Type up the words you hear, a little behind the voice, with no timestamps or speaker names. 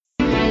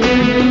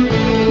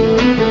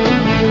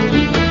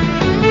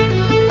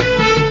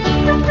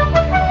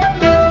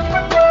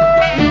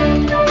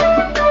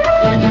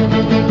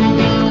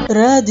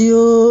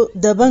راديو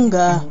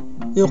دبنقا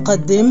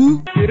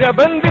يقدم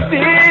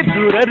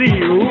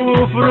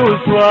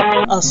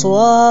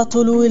أصوات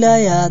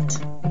الولايات.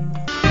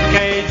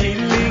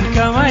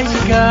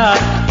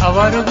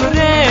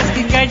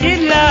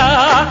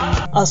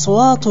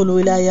 أصوات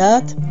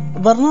الولايات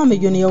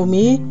برنامج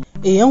يومي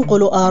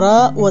ينقل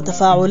آراء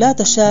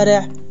وتفاعلات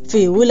الشارع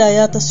في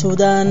ولايات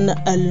السودان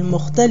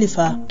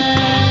المختلفة.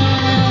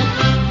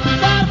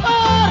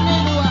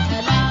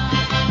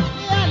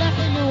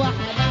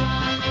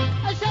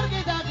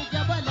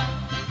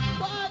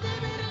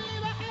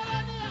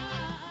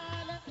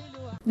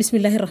 بسم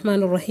الله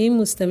الرحمن الرحيم.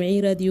 مستمعي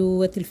راديو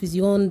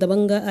وتلفزيون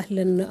دبنقا،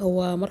 أهلا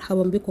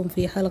ومرحبا بكم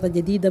في حلقة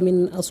جديدة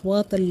من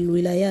أصوات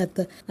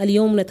الولايات.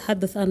 اليوم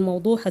نتحدث عن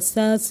موضوع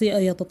حساس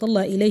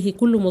يتطلع إليه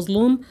كل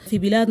مظلوم في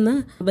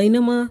بلادنا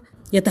بينما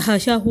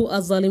يتحاشاه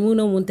الظالمون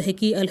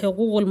ومنتهكي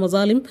الحقوق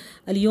والمظالم.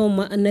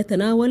 اليوم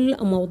نتناول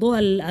موضوع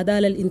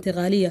العدالة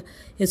الانتقالية.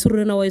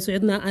 يسرنا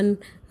ويسعدنا أن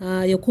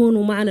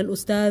يكون معنا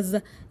الأستاذ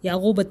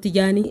يعقوب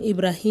التجاني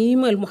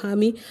إبراهيم،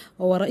 المحامي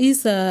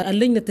ورئيس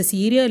اللجنة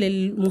التسييرية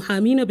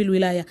للمحامين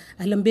بالولاية.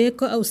 أهلا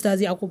بك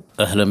أستاذ يعقوب.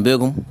 أهلا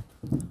بكم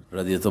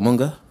راديو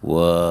دبنقا،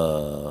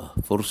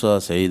 وفرصة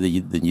سعيدة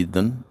جدا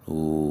جدا،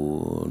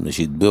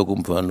 ونشيد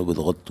بكم في أنه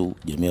بتغطوا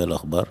جميع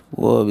الأخبار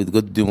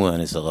وبتقدموا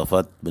يعني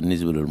ثقافات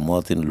بالنسبة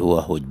للمواطن اللي هو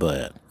أحوج بها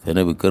يعني.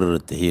 فأنا بكرر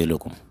التحية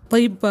لكم.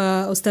 طيب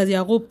أستاذ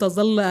يعقوب،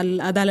 تظل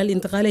العدالة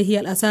الانتقالية هي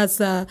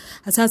الأساس،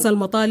 أساس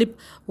المطالب،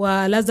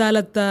 ولا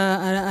زالت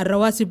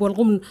الرواتب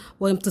والغمن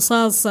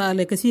وامتصاص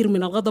لكثير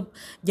من الغضب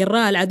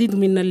جراء العديد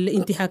من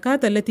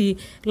الانتهاكات التي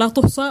لا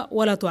تحصى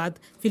ولا تعد.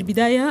 في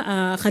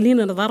البداية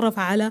خلينا نتعرف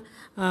على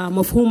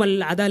مفهوم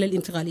العدالة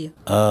الانتقالية.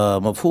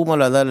 مفهوم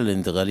العدالة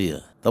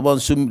الانتقالية طبعا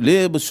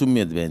ليه بس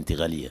سميت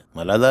بانتقالية؟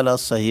 ما العدالة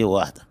أصلا هي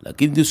واحدة،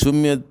 لكن دي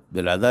سميت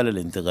بالعدالة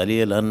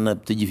الانتقالية لأنها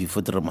بتجي في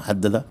فترة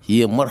محددة،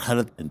 هي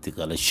مرحلة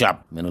انتقال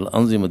الشعب من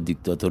الأنظمة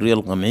الديكتاتورية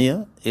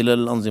القمعية إلى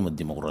الأنظمة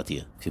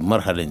الديمقراطية. في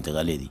المرحلة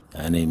الانتقالية دي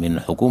يعني من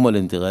الحكومة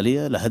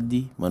الانتقالية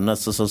لحد ما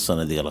الناس تصل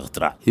صناديق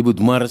الاقتراع، هي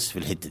بتمارس في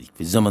الحتة دي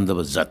في الزمن ده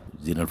بالذات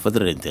زين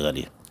الفترة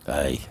الانتقالية.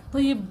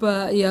 طيب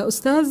يا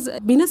أستاذ،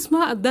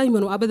 بنسمع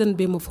دائما وأبدا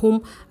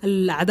بمفهوم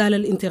العدالة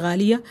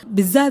الانتقالية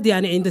بالذات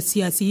يعني عند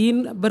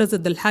السياسيين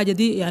برزت الحاجة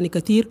دي يعني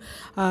كثير،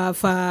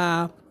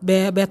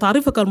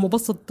 بتعريفك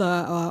المبسط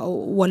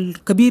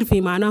والكبير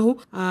في معناه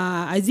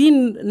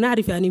عايزين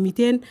نعرف يعني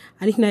 200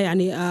 يعني احنا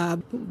يعني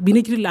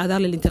بنجري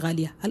العدالة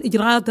الانتقالية،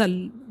 الإجراءات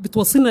اللي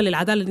بتوصلنا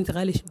للعدالة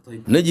الانتقالية.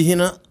 طيب نجي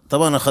هنا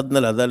طبعا أخذنا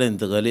العدالة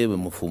الانتقالية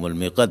بمفهوم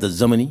الميقات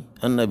الزمني،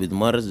 أنها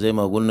بتمارس زي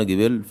ما قلنا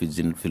قبل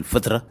في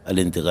الفترة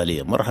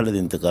الانتقالية، مرحلة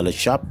انتقال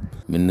الشعب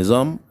من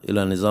نظام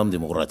إلى نظام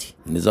ديمقراطي،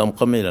 نظام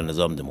قمعي إلى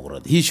نظام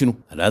ديمقراطي. هي شنو؟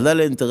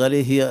 العدالة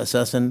الانتقالية هي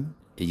أساسا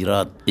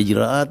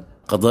إجراءات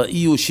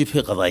قضائية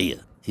وشبه قضائية،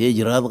 هي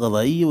إجراءات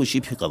قضائية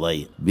وشبه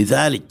قضائية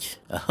بتعالج،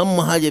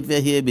 أهم حاجة فيها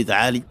هي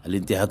بتعالج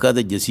الانتهاكات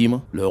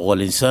الجسيمة لحقوق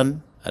الإنسان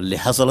اللي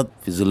حصلت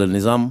في ظل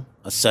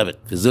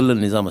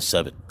النظام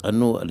السابق،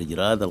 أنه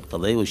الإجراءات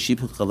القضائية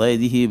والشبه القضائية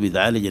دي هي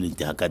بتعالج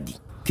الانتهاكات دي.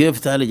 كيف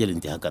تعالج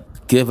الانتهاكات؟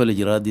 كيف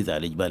الإجراءات دي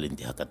تعالج بها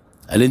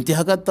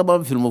الانتهاكات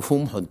طبعا في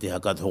المفهوم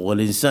انتهاكات حقوق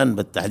الإنسان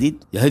بالتحديد،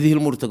 هذه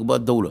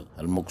المرتكبات دولة.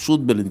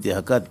 المقصود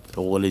بالانتهاكات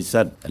حقوق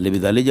الإنسان اللي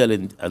بتعالجها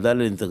العدالة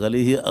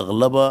الانتقالية هي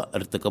أغلبها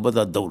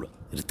ارتكبتها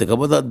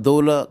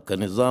الدولة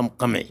كنظام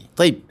قمعي.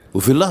 طيب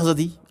وفي اللحظة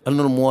دي أن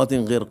المواطن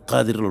غير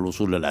قادر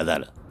للوصول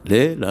للعدالة.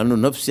 ليه؟ لأنه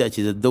نفس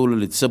الدولة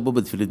اللي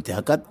تسببت في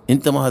الانتهاكات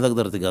أنت ما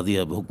هتقدر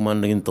تقاضيها بحكم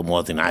أنك أنت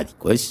مواطن عادي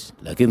كويس،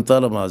 لكن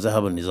طالما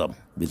ذهب النظام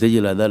بتجي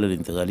العدالة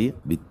الانتقالية،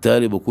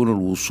 بالتالي بكون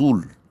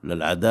الوصول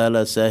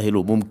للعدالة سهل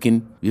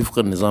وممكن وفق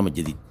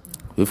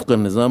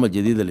النظام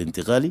الجديد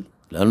الانتقالي،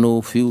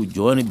 لأنه فيه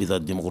جوانب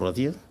بتاعت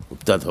الديمقراطية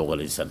وبتاعت حقوق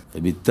الإنسان.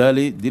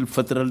 فبالتالي دي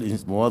الفترة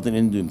المواطن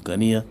عنده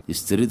إمكانية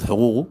يسترد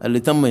حقوقه اللي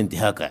تم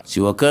انتهاكها،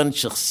 سواء كان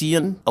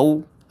شخصيا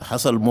أو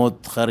حصل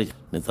موت خارج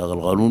نطاق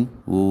القانون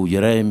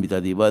وجرائم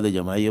بتاعت إبادة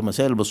جماعية.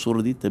 مسائل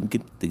بالصورة دي تمكن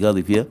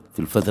تقاضي فيها في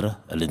الفترة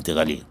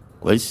الانتقالية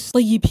كويس.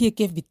 طيب هي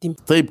كيف بتتم؟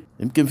 طيب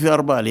يمكن في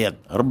أربع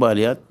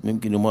آليات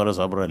ممكن يمارس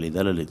عبر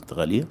العدالة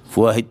الانتقالية. في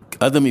واحد،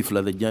 عدم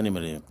إفلات الجاني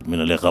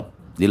من العقاب.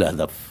 دي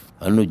الأهداف،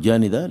 أنه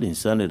الجاني ده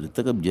الإنسان اللي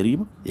ارتكب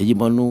جريمة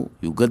يجب أنه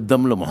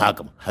يقدم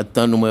لمحاكمة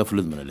حتى أنه ما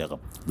يفلت من العقاب،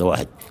 ده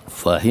واحد.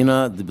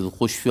 فهنا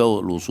بتخش فيها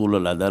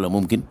الوصول للعدالة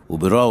ممكن،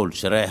 وبراو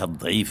الشرائح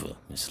الضعيفة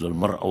مثل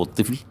المرأة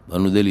والطفل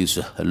أنه ده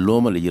يسهل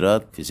لهم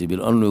الإجراءات في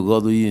سبيل أنه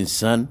يقاضوا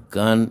إنسان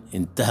كان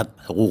انتهك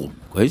حقوقهم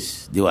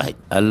كويس. دي واحد.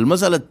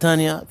 المسألة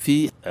الثانية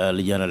في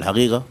لجان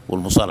الحقيقة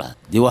والمصالحة،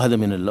 دي واحدة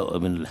من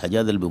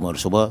الحاجات اللي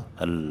بيمارسوها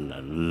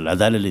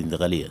العدالة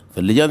الانتقالية.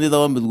 فاللجان دي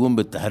طبعا بتقوم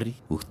بالتحري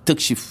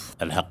وتكشف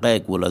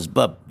الحقائق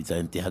والأسباب بتاع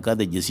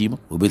انتهاكات الجسيمة،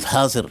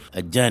 وبتحاصر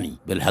الجاني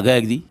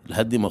بالحقائق دي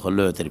لحد ما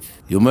خلوه يعترف.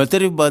 يوم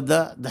يعترف بعد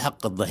ده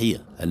حق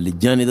الضحية اللي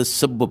الجاني ده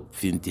سبب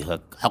في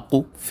انتهاك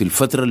حقه في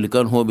الفترة اللي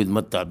كان هو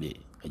بيتمتع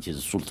بأجهزة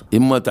السلطة،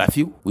 إما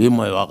تعفيه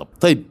وإما يعاقب.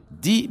 طيب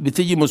دي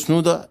بتجي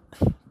مسنودة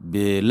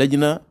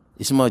بلجنة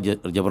اسمها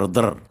جبر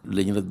الضرر.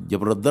 لجنة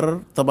جبر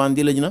الضرر طبعا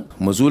دي لجنة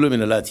مسؤولة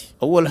من الآتي: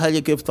 أول حاجة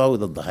كيف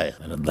تعويض الضحايا،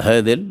 يعني الضحايا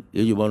ديل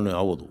يجب أن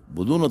يعوضوا.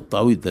 بدون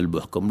التعويض اللي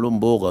بيحكم لهم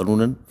به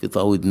قانونا في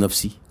تعويض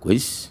نفسي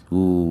كويس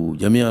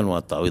وجميع أنواع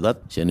التعويضات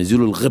عشان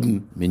يزيلوا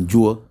الغبن من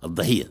جوا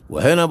الضحية.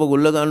 وهنا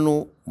بقول لك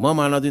أنه ما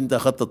معناته أنت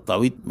أخذت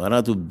التعويض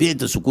معناته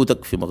بعت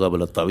سكوتك في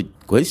مقابل التعويض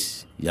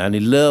كويس. يعني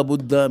لا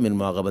بد من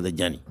معاقبة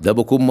الجاني، ده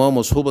بكون ما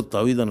مصحوب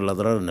التعويض عن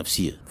الأضرار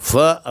النفسية.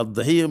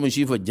 فالضحية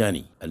مشيف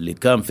الجاني اللي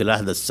كان في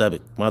العهد السابق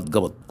ما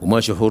تقبض وما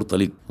شهور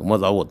طليق وما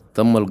تعوض،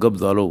 تم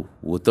القبض عليه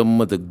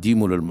وتم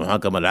تقديمه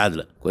للمحاكمة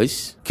العادلة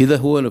كويس. كده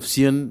هو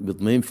نفسيا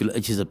بيطمئن في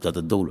الأجهزة بتاعت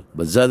الدولة،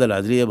 بالذات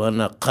العدلية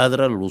بأنها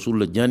قادرة للوصول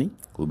للجاني،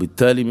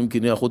 وبالتالي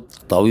ممكن ياخد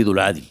تعويضه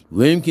العادل،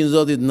 ويمكن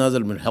زاد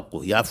يتنازل من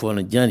حقه يعفو عن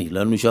الجاني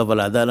لأنه شاف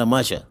العدالة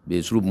ماشية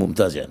بأسلوب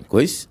ممتاز يعني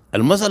كويس.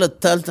 المسألة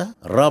الثالثة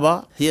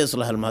الرابعة هي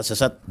إصلاح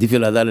المؤسسات دي في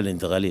العدالة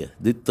الانتقالية.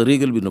 دي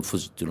الطريقة اللي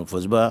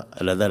تنفذ بها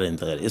العدالة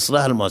الانتقالية،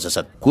 إصلاح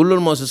المؤسسات. كل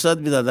المؤسسات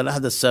بتاعت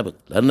العهد السابق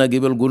لأنها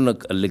قبل قلنا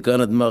اللي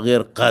كانت ما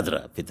غير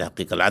قادرة في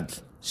تحقيق العدل،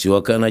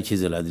 سواء كان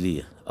الأجهزة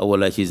العدلية أو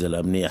الأجهزة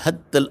الأمنية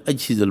حتى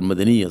الأجهزة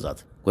المدنية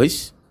ذاتها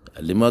كويس،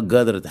 اللي ما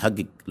قادر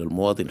تحقق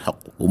للمواطن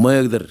حقه وما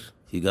يقدر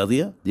في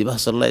قضية دي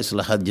بيحصل لها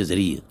إصلاحات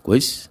جذرية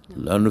كويس.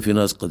 لأنه في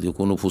ناس قد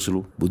يكونوا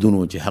فصلوا بدون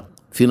وجه حق،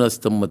 في ناس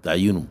تم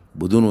تعيينهم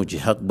بدون وجه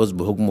حق بس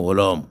بحكم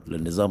ولام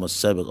للنظام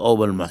السابق أو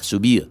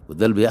بالمحسوبية،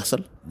 وده اللي بيحصل.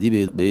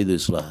 دي بيدوا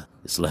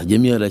إصلاح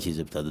جميع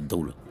الأجهزة بتاعت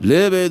الدولة.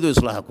 ليه بيدوا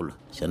إصلاحها كلها؟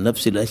 عشان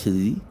نفس الأجهزة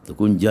دي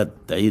تكون جات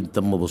تعيين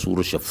تم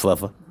بصورة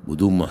شفافة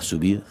بدون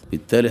محسوبية.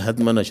 بالتالي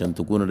حتما عشان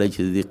تكون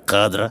الأجهزة دي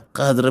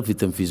قادرة في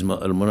تنفيذ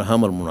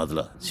المهام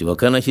المناضلة، سواء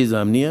كان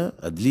أجهزة أمنية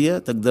عدلية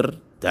تقدر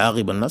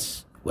تعاقب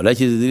الناس،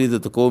 والأجهزة دي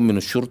تتكون من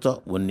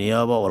الشرطة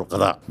والنيابة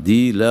والقضاء.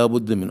 دي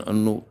لابد من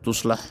أنه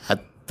تصلح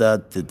حتى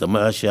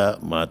تتماشى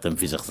مع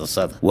تنفيذ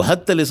اختصاصاتها.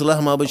 وحتى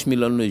الإصلاح ما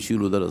بشمل أنه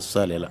يشيلوا ده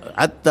الصالح، لا،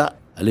 حتى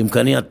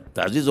الإمكانيات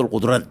تعزيز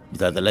القدرات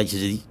بتاعت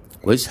الأجهزة دي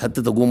كويس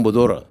حتى تقوم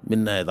بدورها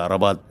من ناحية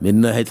عربات، من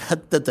ناحية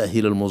حتى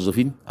تأهيل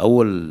الموظفين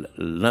أو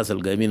الناس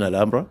القائمين على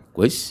الأمر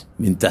كويس،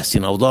 من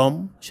تحسين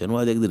أوضاعهم عشان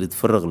واحد يقدر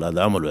يتفرغ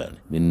لهذا عمله، يعني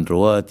من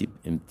رواتب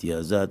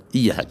امتيازات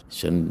أي حاجة.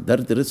 عشان دار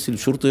ترسل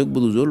شرطة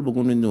يقبضوا زول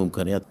بقول إنه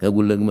إمكانيات،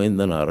 يقول لك ما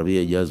عندنا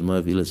عربية جاز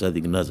ما في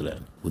لساتك نازلة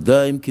يعني.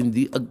 وده يمكن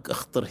دي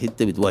أخطر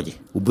حتة بتواجه،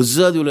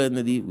 وبالذات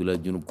ولايتنا دي ولاية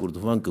جنوب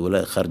كردفان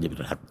كولاية خارجة من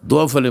الحرب،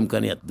 ضعف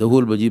الإمكانيات ده هو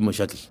اللي بيجيب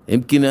مشاكل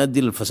يمكن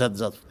يؤدي للفساد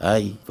ذاته.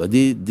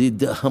 فدي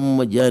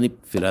أهم جانب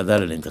في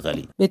العدالة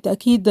الانتقالية.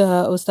 بالتأكيد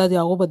أستاذ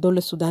يعقوب، الدولة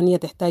السودانية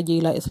تحتاج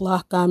إلى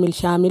إصلاح كامل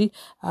شامل.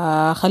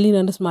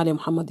 خلينا نسمع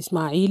لمحمد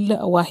إسماعيل،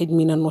 واحد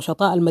من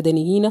النشطاء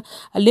المدنيين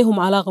اللي لهم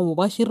علاقة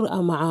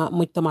مباشر مع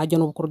مجتمع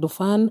جنوب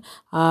كردفان،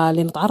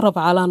 لنتعرف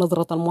على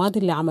نظرة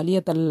المواطن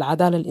لعملية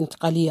العدالة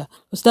الانتقالية.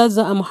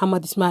 أستاذ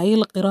محمد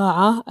إسماعيل،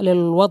 قراءة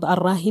للوضع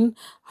الراهن،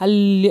 هل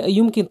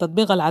يمكن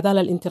تطبيق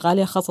العدالة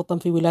الانتقالية خاصة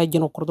في ولاية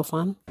جنوب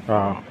كردفان؟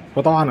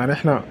 وطبعا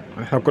احنا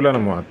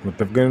كلنا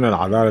متفقين ان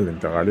العدالة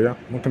الانتقالية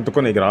ممكن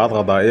تكون اجراءات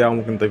قضائية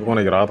وممكن تكون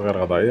اجراءات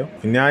غير قضائية.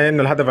 في النهاية ان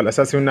الهدف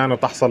الاساسي منها انه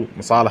تحصل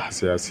مصالحة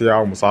سياسية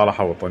او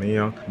مصالحة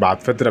وطنية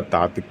بعد فترة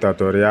بتاعت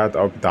ديكتاتوريات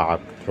او بتاعت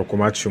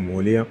حكومات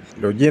شمولية.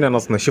 لو جينا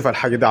نشوف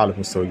الحاجة دي على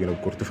مستوى جنوب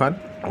كردفان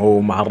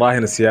ومع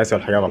الراهن السياسي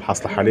والحاجات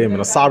الحاصلة حاليا، من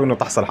الصعب انه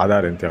تحصل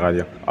عدالة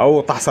انتقالية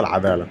او تحصل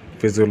عدالة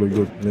في ظل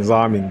وجود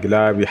نظام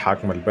انقلابي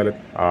حاكم البلد.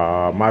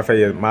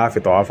 ما في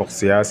توافق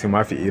سياسي،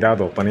 ما في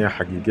إرادة وطنية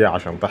حقيقية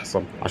عشان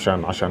تحصل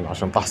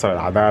عشان تحصل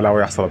العدالة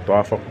ويحصل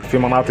التوافق. في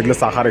مناطق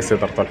لسه خارج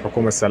سيطرة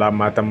الحكومة السلام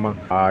ما تم،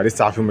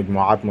 لسه في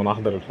مجموعات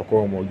مناهضة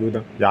للحكومة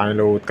موجودة. يعني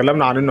لو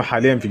تكلمنا عن انه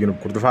حاليا في جنوب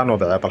كردفان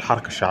وضعية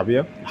الحركة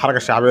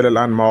الشعبية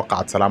للآن ما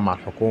وقعت سلام مع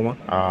الحكومة.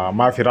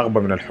 ما في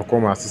رغبة من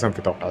الحكومة اساسا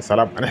في توقيع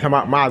سلام. نحن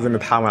ما عايزين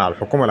نتحامل على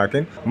الحكومة،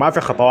 لكن ما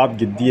في خطوات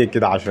جدية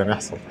كده عشان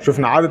يحصل.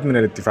 شفنا عدد من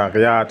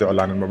الاتفاقيات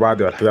واعلان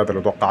المبادئ والحاجات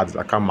اللي توقعت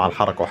اذا كان مع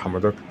الحركة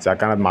وحمدوك، اذا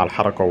كانت مع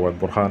الحركة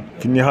والبرهان،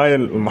 في النهاية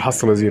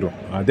المحصلة زيرو.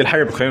 دي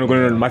الحاجة بتخلينا نقول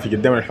انه ما في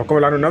قدام الحكومة،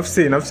 لانه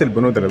نفس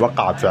البنود اللي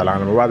وقعت في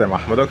اعلان المبادئ مع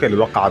حمدوك اللي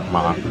وقعت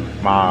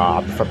مع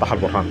عبد الفتاح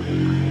البرهان.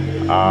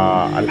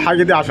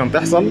 الحاجة دي عشان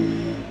تحصل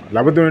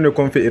لابد من انه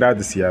يكون في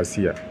إرادة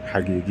سياسية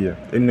حقيقية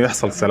انه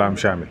يحصل سلام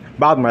شامل.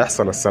 بعد ما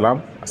يحصل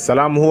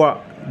السلام هو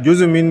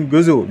جزء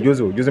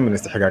من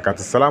استحقاقات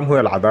السلام، هو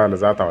العداله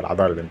ذاتها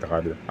والعداله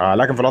الانتقاليه.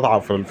 لكن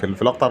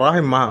في الوقت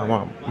الراهن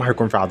ما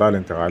هيكون في عداله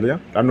انتقاليه،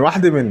 لانه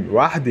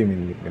واحده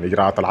من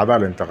اجراءات العداله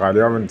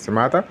الانتقاليه من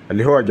سماتها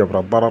اللي هو جبر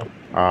الضرر.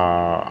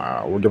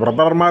 وجبر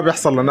الضرر ما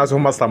بيحصل للناس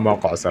هم اصلا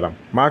موقع سلام.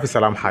 ما في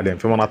سلام حاليا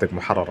في مناطق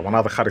محرره،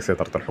 مناطق خارج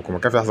سيطره الحكومه،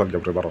 كيف يحصل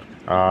جبر ضرر؟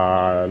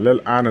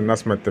 للان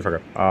الناس ما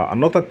اتفقت.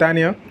 النقطه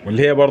الثانيه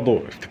واللي هي برضو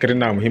افتكر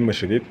انها مهمه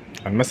شديد،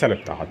 المسألة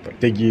بتاعت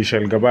تجيش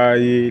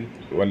القبائل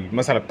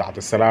والمسألة بتاعت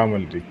السلام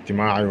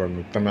الاجتماعي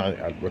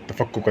والمجتمعي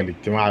والتفكك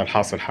الاجتماعي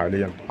الحاصل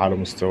حاليا على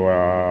مستوى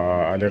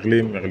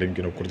الإقليم، إقليم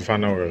جنوب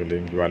كردفان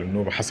وإقليم جبال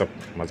النوبة حسب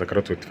ما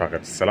ذكرته اتفاقية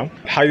السلام.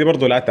 الحاجة دي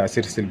برضو لها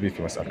تأثير سلبي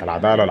في مسألة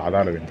العدالة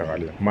والعدالة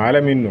الانتقالية. ما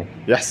لم إنه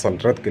يحصل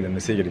رتق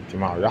للنسيج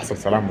الاجتماعي ويحصل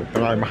سلام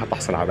مجتمعي ما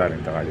حتحصل عدالة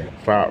انتقالية.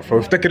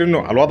 فبفتكر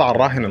إنه الوضع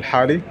الراهن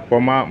الحالي هو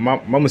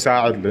ما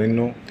مساعد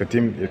لإنه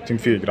يتم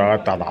فيه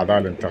إجراءات بتاعت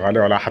عدالة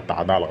انتقالية ولا حتى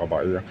عدالة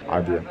قضائية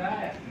عادية.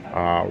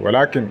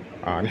 ولكن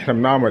نحن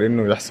بنعمل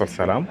إنه يحصل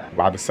سلام،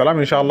 بعد السلام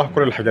إن شاء الله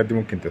كل الحاجات دي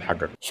ممكن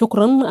تتحقق.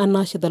 شكرا.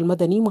 الناشط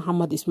المدني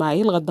محمد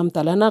إسماعيل قدمت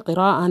لنا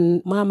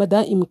قراءة ما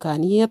مدى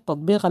إمكانية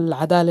تطبيق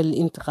العدالة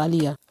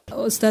الانتقالية.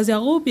 أستاذ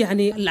يعقوب،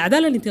 يعني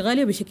العدالة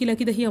الانتقالية بشكلها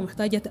كده هي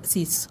محتاجة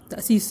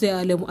تأسيس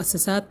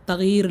لمؤسسات،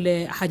 تغيير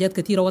لحاجات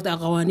كثيرة، وضع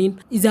قوانين.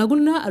 إذا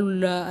قلنا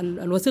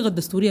الوثيقة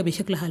الدستورية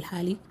بشكلها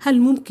الحالي، هل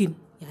ممكن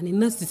يعني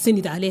الناس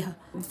تستند عليها؟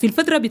 في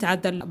الفترة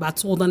بعد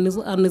سقوط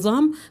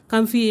النظام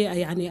كان في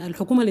يعني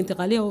الحكومة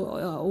الانتقالية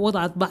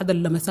وضعت بعض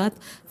اللمسات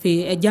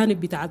في الجانب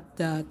بتاع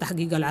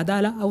تحقيق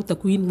العدالة أو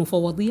تكوين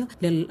مفوضية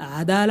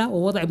للعدالة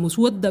ووضع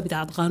مسودة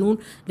بتاع قانون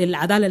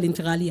للعدالة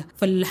الانتقالية.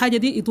 فالحاجة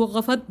دي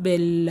اتوقفت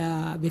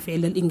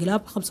بفعل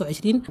الانقلاب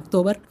 25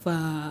 أكتوبر.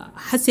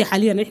 فحسي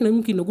حاليا احنا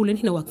ممكن نقول ان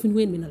احنا واقفين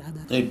وين من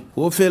العدالة؟ طيب،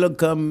 هو فعلا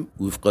كان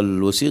وفق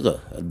الوثيقة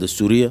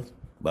الدستورية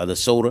بعد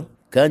الثورة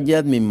كان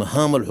جاد من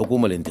مهام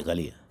الحكومة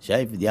الانتقالية.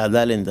 شايف دي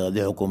عدالة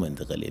انتقالية، حكومة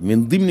انتقالية،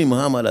 من ضمن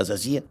مهامها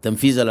الأساسية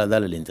تنفيذ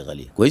العدالة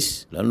الانتقالية.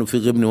 كويس، لأنه في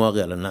غبن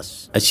واقع على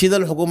الناس. الشيء ده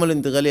الحكومة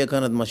الانتقالية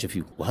كانت ماشية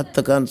فيه،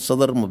 وحتى كان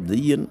صدر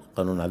مبدئيا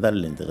قانون العدالة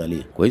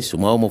الانتقالية. كويس،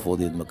 وما هو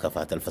مفوضية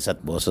مكافحة الفساد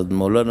بواسطة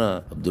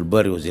مولانا عبد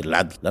الباري وزير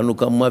العدل، لأنه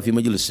كان ما في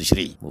مجلس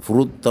تشريعي.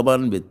 مفروض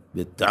طبعا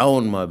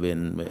بالتعاون ما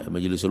بين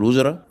مجلس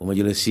الوزراء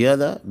ومجلس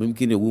السيادة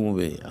ممكن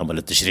يقوموا بعمل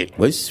التشريع.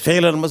 كويس،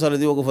 فعلا المسألة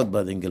دي وقفت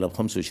بعد انقلاب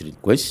 25.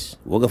 كويس،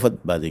 وقفت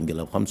بعد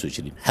انقلاب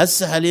 25.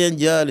 هسه حاليا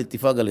جاء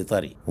الاتفاق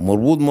الإطاري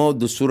ومربوط معه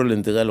الدستور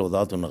الانتقالي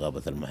وضعته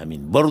نقابة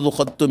المحامين، برضو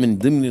خدته من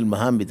ضمن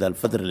المهام بتاع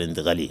الفترة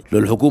الانتقالية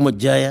للحكومة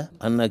الجاية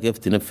أنها كيف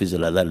تنفذ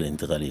العدالة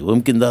الانتقالية.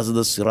 ويمكن ده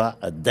الصراع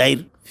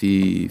الداير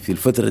في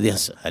الفترة دي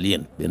هسه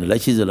حاليا بين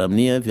الأجهزة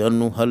الأمنية في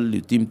أنه هل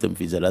يتم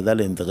تنفيذ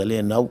العدالة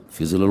الانتقالية ناو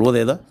في ظل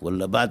الوضع ده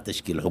ولا بعد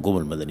تشكيل الحكومة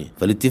المدنية.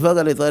 فالاتفاق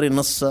الإطاري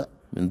نص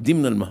من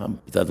ضمن المهام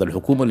بتاعت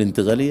الحكومة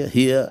الانتقالية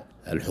هي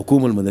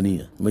الحكومة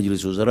المدنية،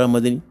 مجلس وزراء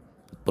مدني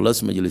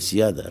بلس مجلس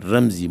سيادة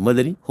رمزي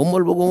مدني، هم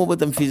اللي بقوموا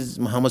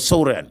بتنفيذ مهام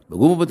الثورة. يعني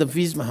بقوموا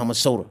بتنفيذ مهام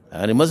الثورة،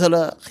 يعني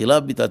مثلا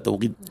خلاف بتاع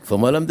التوقيت،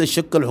 فما لم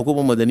تشكل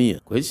حكومة مدنية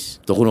كويس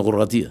تكون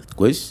قراتية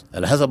كويس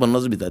على حسب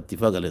النص بتاع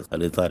الاتفاق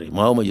الإطاري،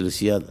 ما هو مجلس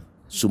سيادة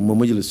ثم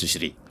مجلس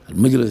تشريع.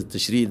 المجلس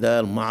التشريعي ده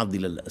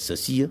المعضلة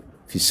الأساسية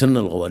في سن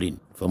القوانين،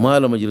 فما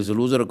لمجلس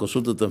الوزراء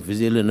كسلطة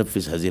تنفيذية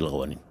لنفذ هذه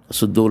القوانين.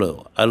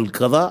 الدولة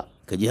القضاء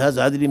كجهاز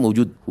عدلي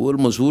موجود هو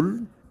المسؤول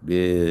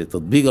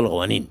بتطبيق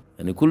القوانين،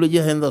 يعني كل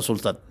جهة عندها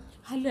سلطات.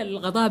 هل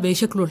القضاء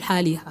بشكله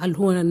الحالي هل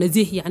هو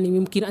نزيه يعني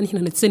يمكن أن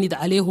احنا نتسند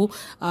عليه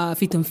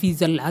في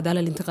تنفيذ العدالة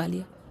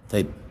الانتقالية؟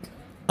 طيب،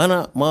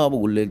 أنا ما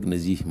بقول لك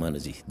نزيه ما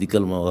نزيه، دي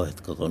كلمة واحد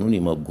كقانوني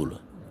ما بقولها،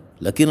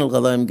 لكن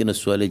القضاء يمكن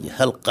السؤال يجي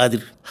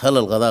هل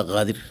القضاء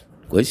قادر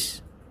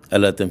كويس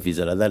على تنفيذ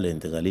العدالة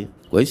الانتقالية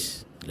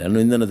كويس؟ لأنه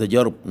عندنا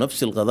تجارب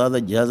نفس القضاء ده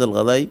الجهاز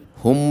القضائي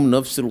هم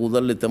نفس القضاة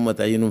اللي تم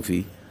تعيينهم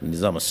في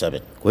النظام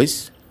السابق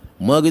كويس،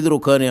 ما قدروا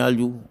كانوا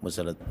يعالجوا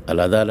مسألة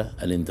العدالة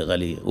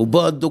الانتقالية،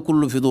 وبعد ده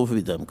كله في ضوء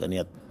في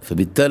إمكانيات.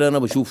 فبالتالي أنا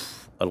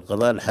بشوف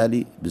القضاء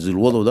الحالي بذل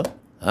الوضع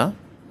ده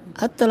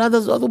حتى العدد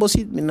ذاته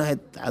بسيط من ناحية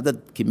عدد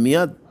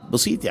كميات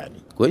بسيط يعني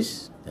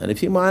كويس، يعني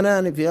في معنى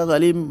يعني فيها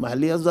غليم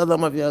محليات ذاتها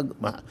ما فيها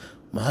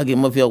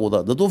محاكم ما فيها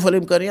قضاء، ده طوف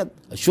الإمكانيات.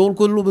 الشغل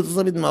كله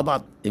بيتصمد مع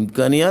بعض،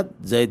 إمكانيات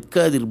زائد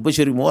كادر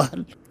بشري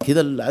مؤهل،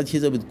 كده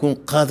الأجهزة بتكون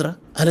قادرة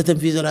على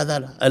تنفيذ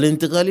العدالة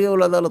الانتقالية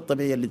والعدالة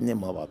الطبيعية الاثنين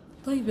مع بعض.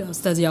 طيب يا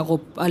أستاذ يعقوب،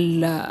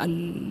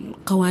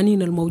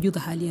 القوانين الموجودة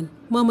حاليا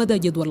ما مدى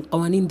جدوى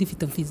القوانين دي في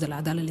تنفيذ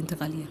العدالة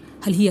الانتقالية؟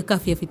 هل هي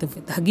كافية في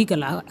تحقيق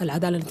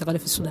العدالة الانتقالية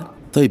في السودان؟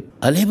 طيب،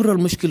 العبرة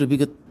المشكلة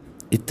بقت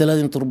انت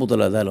لازم تربط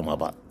العدالة مع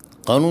بعض.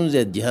 قانون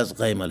زي الجهاز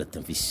قائم على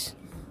التنفيذ،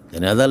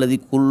 يعني العدالة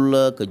دي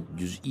كلها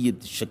كجزئية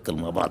بتتشكل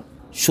مع بعض.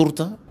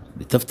 شرطة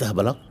بتفتح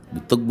بلاغ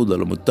بتقبض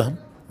على المتهم،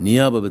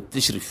 نيابة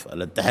بتشرف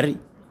على التحري،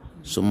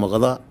 ثم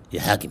قضاء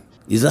يحاكم.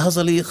 إذا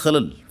حصل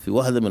خلل في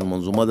واحدة من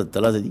المنظومات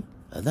الثلاثة دي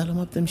العدالة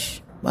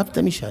ما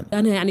بتمشي يعني.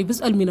 أنا يعني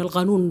بسأل من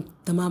القانون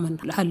تماما،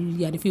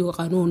 هل يعني فيه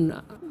قانون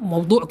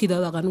موضوع كده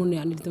ده قانون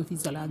يعني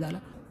لتنفيذ العدالة؟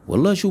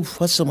 والله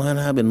شوف، هسه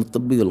معنا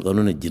بنطبق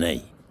القانون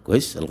الجنائي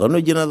كويس. القانون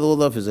الجنائي ده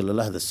وضع في ظل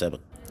العهد السابق،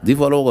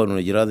 ضيفوا له قانون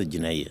الإجراءات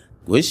الجنائية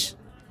كويس.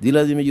 دي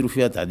لازم يجروا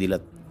فيها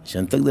تعديلات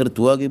عشان تقدر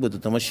تواكب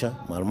وتتمشى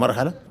مع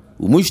المرحلة،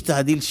 ومش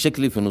تعديل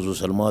شكلي في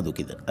نصوص الماضي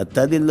وكده.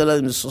 التعديل ده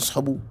لازم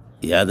يستصحبه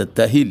إعادة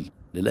تأهيل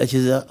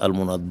للأجهزة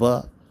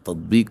المناطبة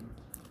تطبيق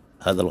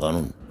هذا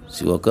القانون،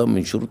 سواء كان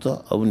من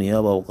شرطة أو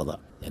نيابة أو قضاء.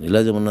 يعني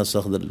لازم الناس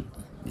تاخذ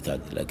البتاع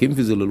دي. لكن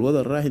في ظل الوضع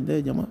الراهن ده يا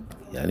جماعة،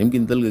 يعني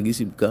يمكن تلقى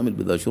قسم كامل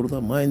بتاع شرطة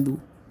ما عنده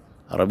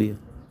عربية،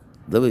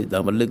 ده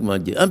بيتعمل لك ما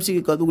جي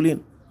أمسك كادوغلين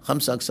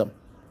 5 أقسام.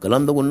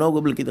 الكلام ده قلناه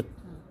قبل كده،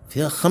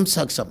 فيها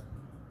 5 أقسام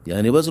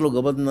يعني بس لو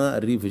قبضنا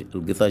الريف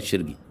القطاع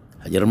الشرقي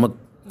حجر مك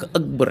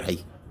أكبر حي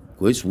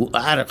كويس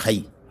وأعرق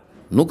حي،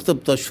 نقطة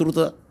بتاع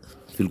الشرطة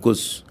في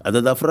الكوس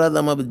عدد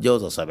أفرادها ما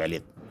بتجاوز أصابع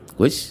اليد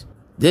كويس.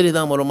 ديري ده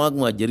عملوا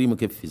مجموعة الجريمة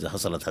كيف إذا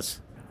حصلت هسه.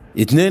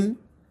 2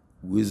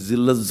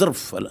 وزل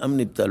الظرف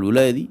الأمني بتاع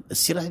الولاية دي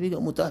السلاح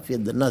بيبقى متاح في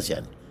يد الناس،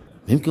 يعني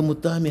يمكن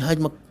متهم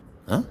يهاجمك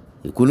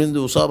يكون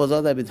عنده إصابة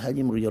زادة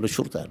بتهاجم رجال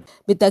الشرطة يعني.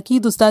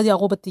 بالتأكيد أستاذ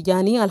يعقوب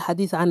التجاني،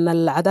 الحديث عن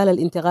العدالة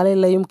الانتقالية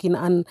لا يمكن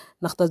أن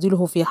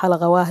نختزله في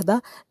حلقة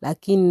واحدة،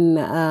 لكن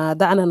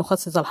دعنا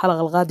نخصص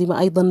الحلقة القادمة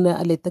أيضا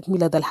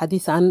لتكملة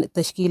الحديث عن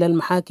تشكيل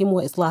المحاكم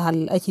وإصلاح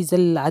الأجهزة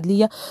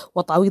العدلية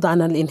والتعويض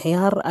عن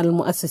الانحيار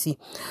المؤسسي.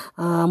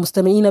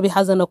 مستمعين،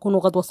 بهذا نكون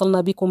قد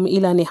وصلنا بكم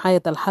إلى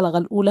نهاية الحلقة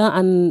الأولى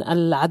عن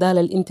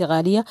العدالة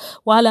الانتقالية،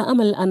 وعلى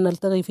أمل أن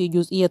نلتقي في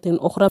جزئية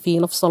أخرى في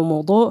نفس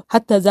الموضوع.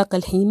 حتى ذاك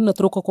الحين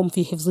نترككم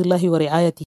في حفظ الله ورعايته.